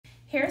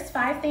Here's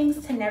 5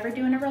 things to never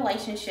do in a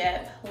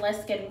relationship.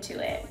 Let's get into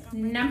it.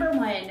 Number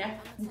 1,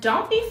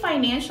 don't be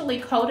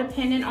financially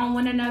codependent on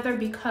one another,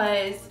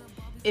 because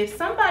if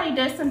somebody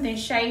does something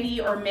shady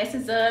or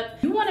messes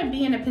up, you want to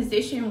be in a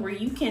position where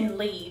you can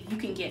leave, you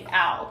can get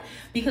out.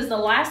 Because the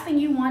last thing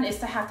you want is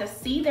to have to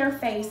see their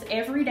face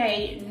every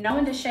day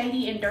knowing the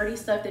shady and dirty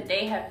stuff that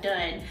they have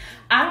done.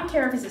 I don't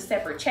care if it's a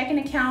separate checking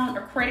account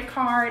or credit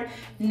card.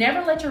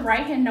 Never let your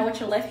right hand know what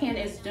your left hand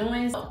is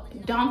doing.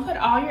 Don't put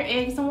all your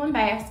eggs in one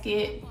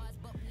basket.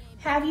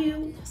 Have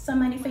you some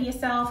money for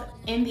yourself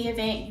in the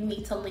event you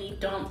need to leave.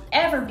 Don't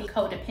ever be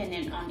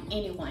codependent on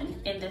anyone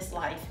in this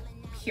life.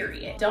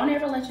 Period. Don't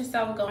ever let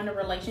yourself go in a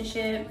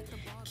relationship.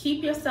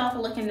 Keep yourself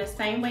looking the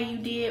same way you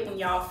did when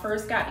y'all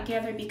first got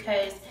together,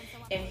 because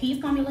if he's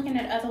gonna be looking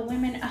at other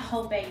women,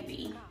 oh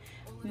baby,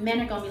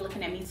 men are gonna be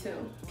looking at me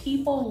too.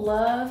 People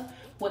love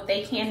what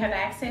they can't have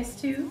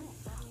access to,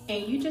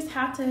 and you just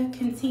have to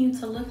continue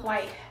to look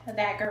like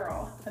that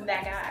girl or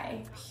that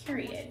guy,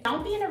 period.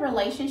 Don't be in a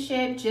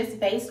relationship just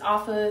based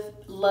off of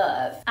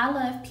love. I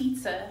love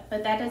pizza,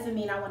 but that doesn't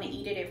mean I want to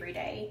eat it every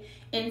day.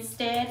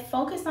 Instead,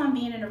 focus on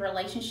being in a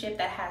relationship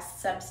that has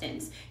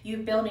substance. You're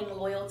building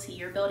loyalty,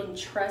 you're building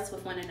trust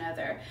with one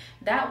another.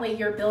 That way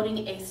you're building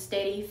a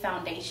steady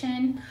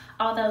foundation.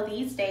 Although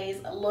these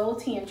days,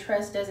 loyalty and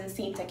trust doesn't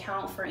seem to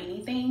count for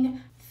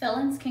anything.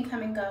 Feelings can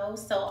come and go,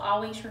 so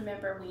always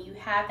remember, when you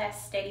have that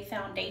steady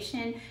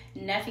foundation,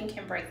 nothing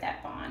can break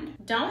that bond.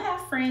 Don't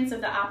have friends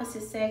of the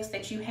opposite sex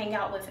that you hang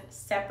out with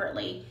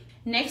separately.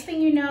 Next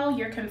thing you know,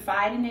 you're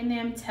confiding in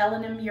them,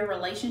 telling them your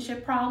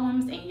relationship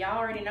problems, and y'all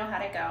already know how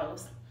that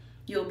goes.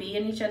 You'll be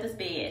in each other's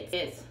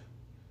beds.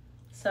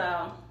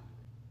 So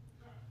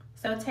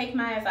take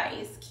my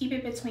advice. Keep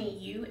it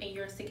between you and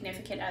your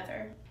significant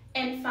other.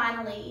 And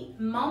finally,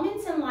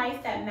 moments in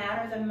life that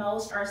matter the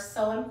most are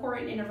so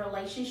important in a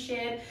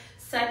relationship,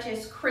 such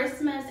as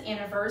Christmas,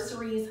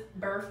 anniversaries,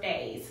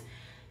 birthdays.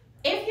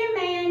 If your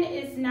man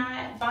is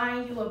not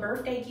buying you a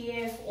birthday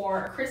gift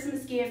or a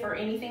Christmas gift or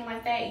anything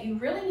like that, you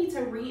really need to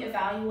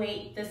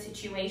reevaluate the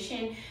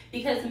situation,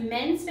 because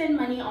men spend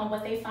money on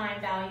what they find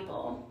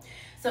valuable.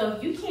 So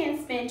if you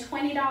can't spend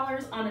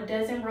 $20 on a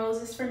dozen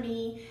roses for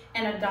me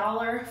and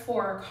 $1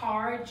 for a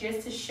card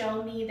just to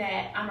show me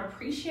that I'm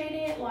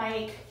appreciated,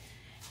 like,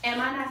 am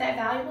I not that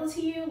valuable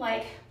to you?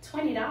 Like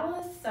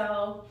 $20?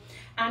 So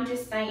I'm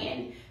just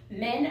saying,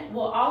 men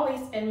will always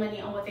spend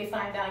money on what they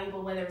find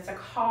valuable, whether it's a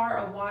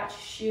car, a watch,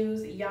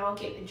 shoes, y'all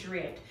get the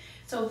drift.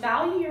 So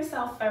value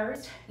yourself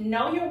first,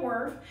 know your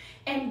worth,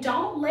 and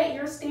don't let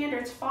your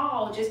standards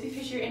fall just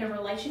because you're in a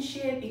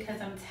relationship, because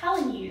I'm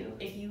telling you,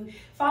 if you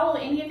follow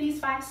any of these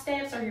 5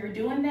 steps or you're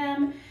doing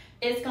them,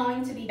 it's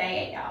going to be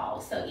bad,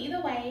 y'all. So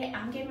either way,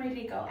 I'm getting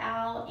ready to go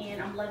out,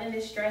 and I'm loving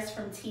this dress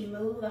from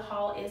Temu. The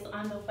haul is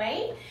on the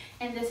way,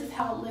 and this is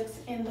how it looks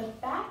in the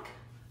back.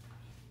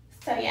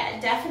 So yeah,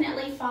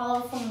 definitely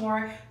follow for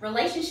more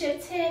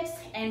relationship tips,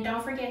 and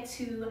don't forget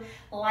to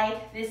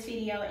like this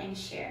video and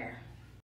share.